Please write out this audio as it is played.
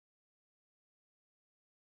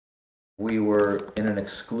We were in an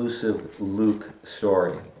exclusive Luke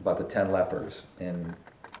story about the 10 lepers in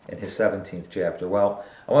his 17th chapter. Well,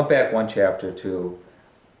 I went back one chapter to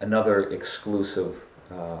another exclusive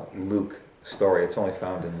Luke story. It's only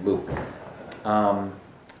found in Luke. And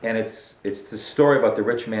it's the story about the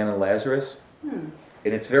rich man and Lazarus. And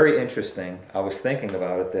it's very interesting. I was thinking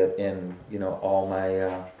about it that in all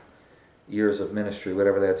my years of ministry,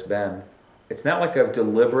 whatever that's been, it's not like I've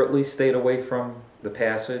deliberately stayed away from the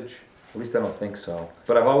passage. At least I don't think so.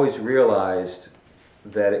 But I've always realized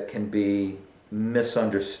that it can be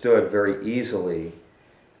misunderstood very easily,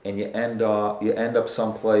 and you end up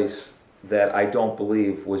someplace that I don't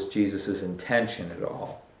believe was Jesus' intention at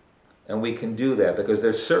all. And we can do that because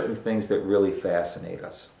there's certain things that really fascinate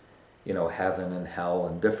us. Heaven and hell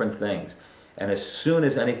and different things. And as soon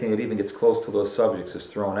as anything that even gets close to those subjects is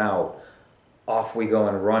thrown out, off we go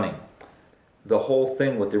and running. The whole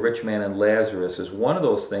thing with the rich man and Lazarus is one of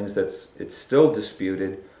those things it's still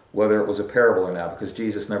disputed whether it was a parable or not, because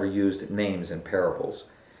Jesus never used names in parables.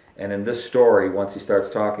 And in this story, once he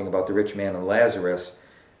starts talking about the rich man and Lazarus,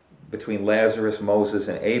 between Lazarus, Moses,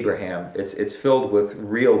 and Abraham, it's filled with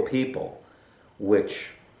real people, which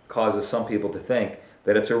causes some people to think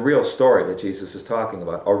that it's a real story that Jesus is talking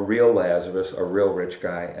about, a real Lazarus, a real rich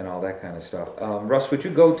guy, and all that kind of stuff. Russ, would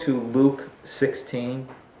you go to Luke 16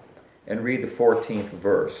 and read the 14th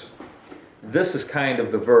verse? This is kind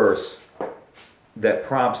of the verse that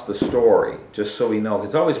prompts the story, just so we know.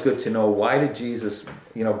 It's always good to know, why did Jesus,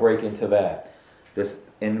 break into that?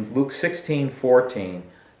 In Luke 16:14,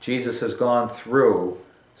 Jesus has gone through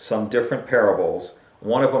some different parables.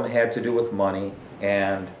 One of them had to do with money,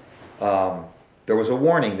 and there was a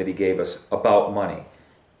warning that he gave us about money.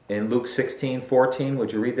 In Luke 16:14,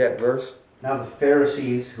 would you read that verse? Now the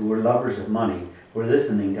Pharisees, who were lovers of money, were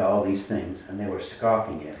listening to all these things, and they were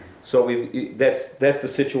scoffing at him. So that's the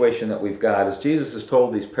situation that we've got, is Jesus has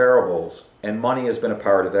told these parables, and money has been a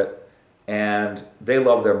part of it, and they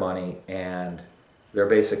love their money, and they're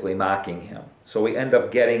basically mocking him. So we end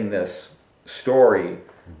up getting this story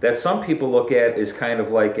that some people look at as kind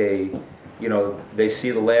of like they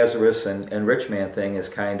see the Lazarus and rich man thing as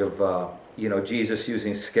kind of, Jesus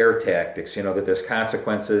using scare tactics, that there's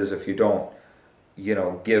consequences if you don't,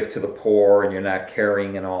 give to the poor and you're not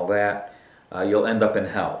caring and all that. You'll end up in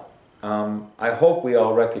hell. I hope we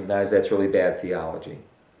all recognize that's really bad theology,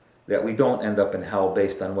 that we don't end up in hell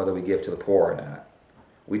based on whether we give to the poor or not.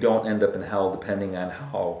 We don't end up in hell depending on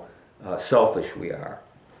how selfish we are.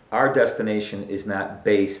 Our destination is not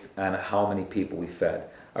based on how many people we fed.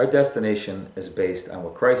 Our destination is based on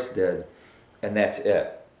what Christ did, and that's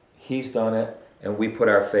it. He's done it, and we put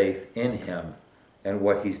our faith in him and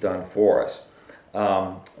what he's done for us.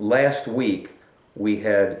 Last week, we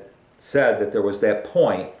had said that there was that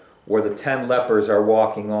point where the 10 lepers are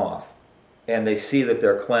walking off, and they see that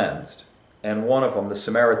they're cleansed, and one of them, the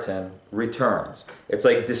Samaritan, returns. It's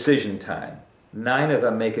like decision time. 9 of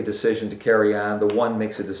them make a decision to carry on. The one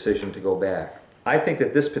makes a decision to go back. I think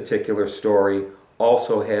that this particular story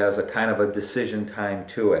also has a kind of a decision time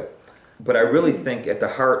to it. But I really think at the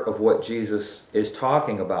heart of what Jesus is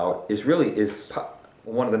talking about is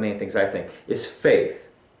one of the main things, I think, is faith.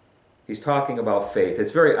 He's talking about faith.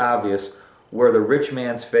 It's very obvious where the rich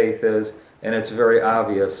man's faith is, and it's very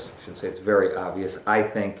obvious, I shouldn't say it's very obvious, I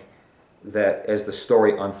think that as the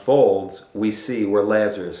story unfolds, we see where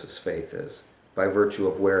Lazarus' faith is, by virtue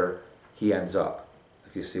of where he ends up,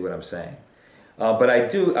 if you see what I'm saying. But I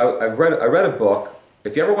read a book.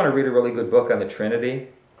 If you ever want to read a really good book on the Trinity,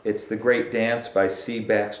 it's The Great Dance by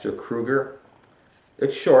Baxter Kruger.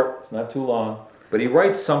 It's short, it's not too long, but he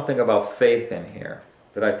writes something about faith in here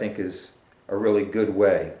that I think is a really good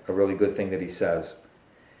thing that he says.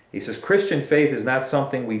 He says, Christian faith is not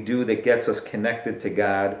something we do that gets us connected to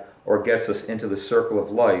God or gets us into the circle of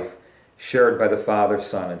life shared by the Father,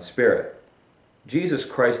 Son, and Spirit. Jesus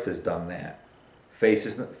Christ has done that. Faith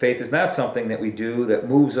is not something that we do that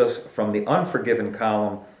moves us from the unforgiven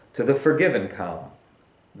column to the forgiven column.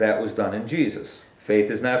 That was done in Jesus.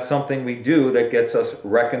 Faith is not something we do that gets us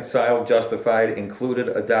reconciled, justified, included,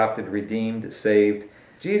 adopted, redeemed, saved.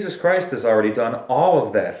 Jesus Christ has already done all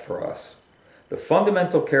of that for us. The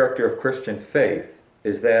fundamental character of Christian faith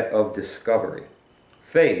is that of discovery.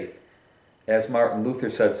 Faith, as Martin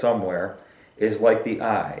Luther said somewhere, is like the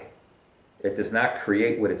eye. It does not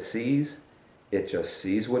create what it sees, it just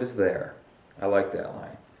sees what is there. I like that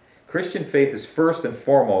line. Christian faith is first and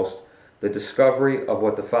foremost the discovery of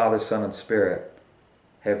what the Father, Son, and Spirit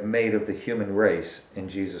have made of the human race in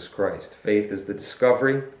Jesus Christ. Faith is the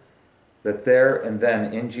discovery that there and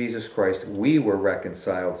then in Jesus Christ we were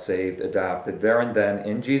reconciled, saved, adopted. There and then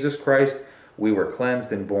in Jesus Christ we were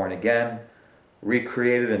cleansed and born again,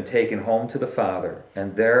 recreated and taken home to the Father,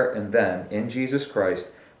 and there and then, in Jesus Christ,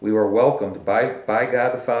 we were welcomed by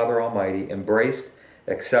God the Father Almighty, embraced,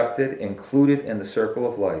 accepted, included in the circle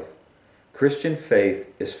of life. Christian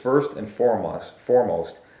faith is first and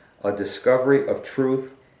foremost a discovery of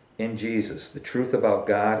truth in Jesus, the truth about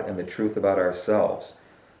God and the truth about ourselves,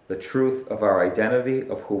 the truth of our identity,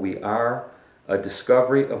 of who we are, a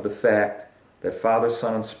discovery of the fact that Father,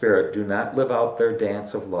 Son, and Spirit do not live out their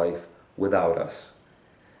dance of life without us.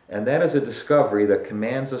 And that is a discovery that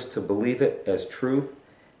commands us to believe it as truth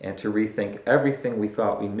and to rethink everything we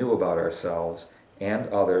thought we knew about ourselves and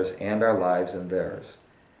others and our lives and theirs.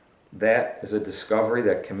 That is a discovery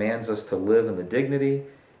that commands us to live in the dignity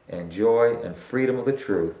and joy and freedom of the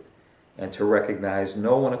truth, and to recognize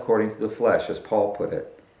no one according to the flesh, as Paul put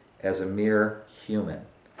it, as a mere human.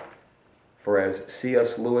 For as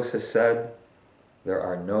C.S. Lewis has said, there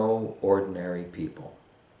are no ordinary people.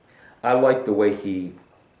 I like the way he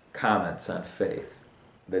comments on faith,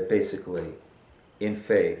 that basically, in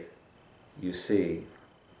faith, you see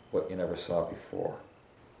what you never saw before,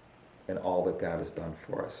 and all that God has done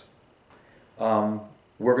for us.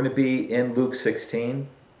 We're going to be in Luke 16,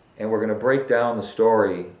 and we're going to break down the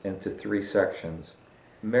story into 3 sections.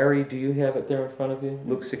 Mary, do you have it there in front of you?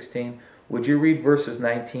 Luke 16. Would you read verses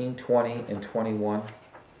 19, 20, and 21?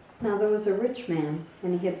 Now there was a rich man,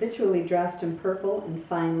 and he habitually dressed in purple and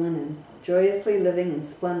fine linen, joyously living in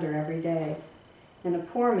splendor every day. And a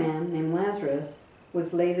poor man named Lazarus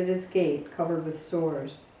was laid at his gate, covered with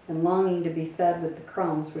sores, and longing to be fed with the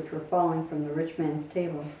crumbs which were falling from the rich man's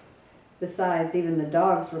table. Besides, even the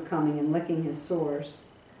dogs were coming and licking his sores.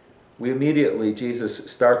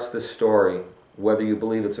 Jesus starts this story, whether you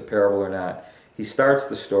believe it's a parable or not. He starts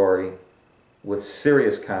the story with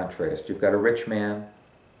serious contrast. You've got a rich man,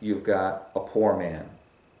 you've got a poor man.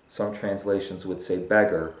 Some translations would say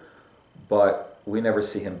beggar, but we never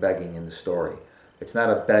see him begging in the story. It's not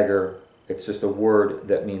a beggar, it's just a word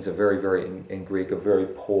that means a very, in Greek, a very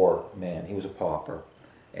poor man. He was a pauper.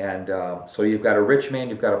 And so you've got a rich man,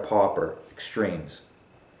 you've got a pauper, extremes.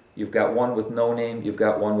 You've got one with no name, you've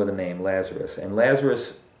got one with a name, Lazarus. And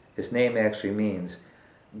Lazarus, his name actually means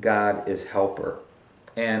God is helper.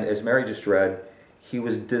 And as Mary just read, he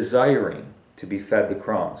was desiring to be fed the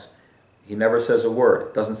crumbs. He never says a word.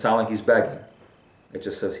 It doesn't sound like he's begging. It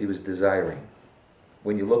just says he was desiring.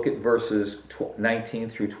 When you look at verses 19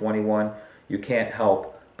 through 21, you can't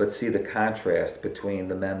help but see the contrast between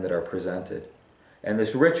the men that are presented. And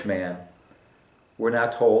this rich man, we're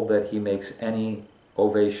not told that he makes any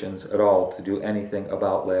ovations at all to do anything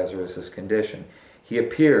about Lazarus' condition. He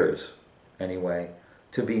appears, anyway,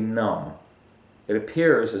 to be numb. It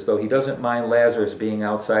appears as though he doesn't mind Lazarus being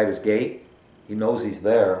outside his gate. He knows he's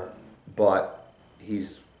there, but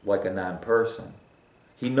he's like a non-person.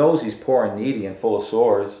 He knows he's poor and needy and full of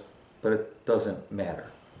sores, but it doesn't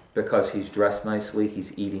matter because he's dressed nicely,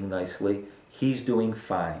 he's eating nicely, he's doing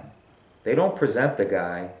fine. They don't present the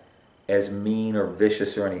guy as mean or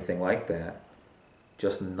vicious or anything like that,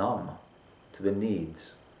 just numb to the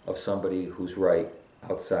needs of somebody who's right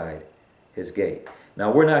outside his gate.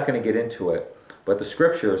 Now, we're not going to get into it, but the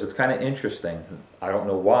scriptures, it's kind of interesting. I don't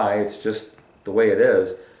know why, it's just the way it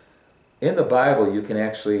is. In the Bible, you can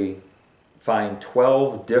actually find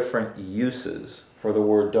 12 different uses for the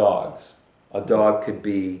word dogs. A dog could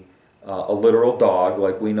be a literal dog,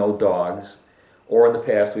 like we know dogs. Or in the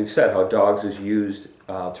past, we've said how dogs is used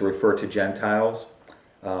to refer to Gentiles.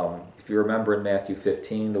 If you remember in Matthew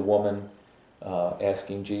 15, the woman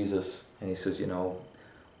asking Jesus, and he says,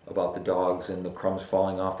 about the dogs and the crumbs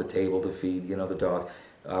falling off the table to feed, the dogs,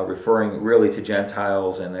 referring really to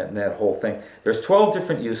Gentiles and that whole thing. There's 12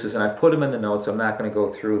 different uses, and I've put them in the notes. I'm not going to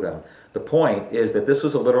go through them. The point is that this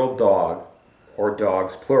was a literal dog, or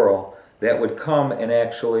dogs, plural, that would come and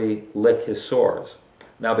actually lick his sores.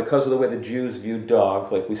 Now, because of the way the Jews viewed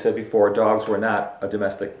dogs, like we said before, dogs were not a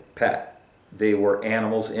domestic pet. They were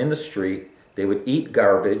animals in the street. They would eat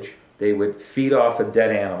garbage. They would feed off of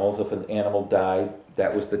dead animals. If an animal died,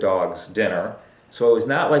 that was the dog's dinner. So it was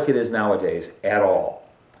not like it is nowadays at all.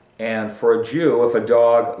 And for a Jew, if a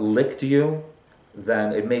dog licked you,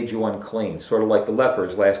 then it made you unclean. Sort of like the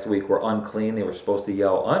lepers last week were unclean. They were supposed to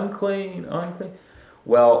yell, unclean, unclean.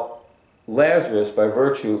 Well, Lazarus, by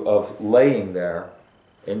virtue of laying there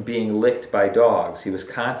and being licked by dogs, he was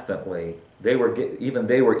constantly, they were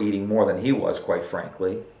eating more than he was, quite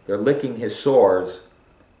frankly. They're licking his sores,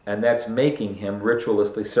 and that's making him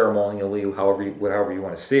ritualistically, ceremonially, however you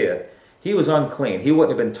want to see it. He was unclean. He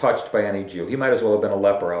wouldn't have been touched by any Jew. He might as well have been a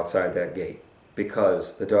leper outside that gate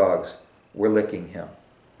because the dogs were licking him.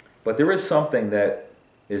 But there is something that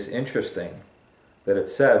is interesting that it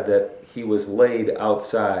said that he was laid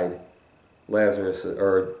outside Lazarus,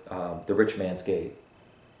 or the rich man's gate.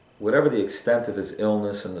 Whatever the extent of his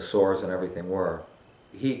illness and the sores and everything were,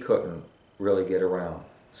 he couldn't really get around.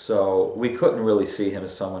 So we couldn't really see him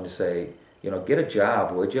as someone to say, get a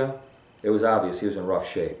job, would you? It was obvious he was in rough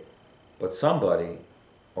shape. But somebody,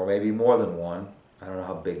 or maybe more than one, I don't know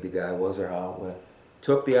how big the guy was or how,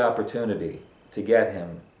 took the opportunity to get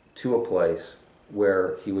him to a place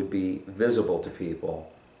where he would be visible to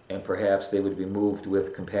people, and perhaps they would be moved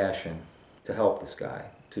with compassion to help this guy,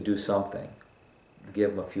 to do something,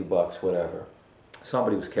 give him a few bucks, whatever.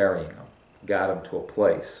 Somebody was carrying him, got him to a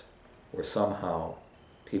place where somehow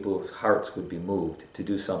people's hearts would be moved to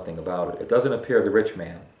do something about it. It doesn't appear the rich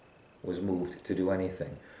man was moved to do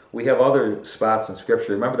anything. We have other spots in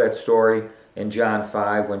Scripture. Remember that story in John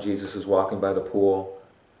 5 when Jesus is walking by the pool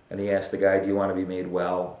and he asked the guy, do you want to be made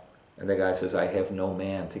well? And the guy says, I have no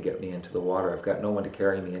man to get me into the water. I've got no one to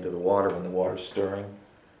carry me into the water when the water's stirring.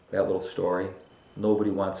 That little story. Nobody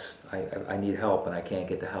wants, I need help and I can't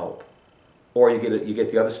get the help. Or you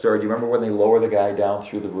get the other story. Do you remember when they lower the guy down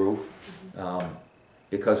through the roof?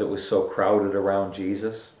 Because it was so crowded around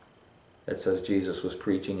Jesus. It says Jesus was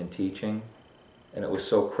preaching and teaching. And it was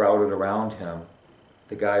so crowded around him,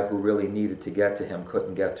 the guy who really needed to get to him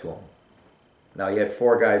couldn't get to him. Now he had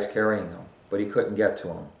 4 guys carrying him, but he couldn't get to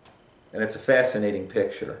him. And it's a fascinating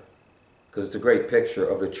picture, because it's a great picture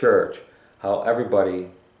of the church, how everybody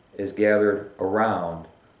is gathered around.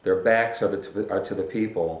 Their backs are to the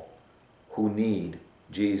people who need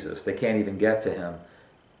Jesus. They can't even get to him.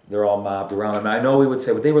 They're all mobbed around him. And I know we would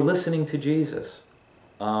say, but they were listening to Jesus.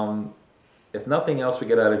 If nothing else we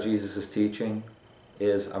get out of Jesus' teaching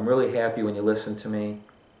is, I'm really happy when you listen to me,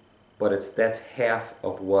 but that's half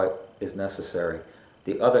of what is necessary.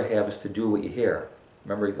 The other half is to do what you hear.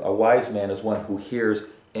 Remember, a wise man is one who hears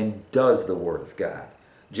and does the Word of God.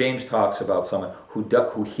 James talks about someone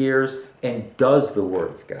who hears and does the Word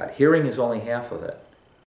of God. Hearing is only half of it.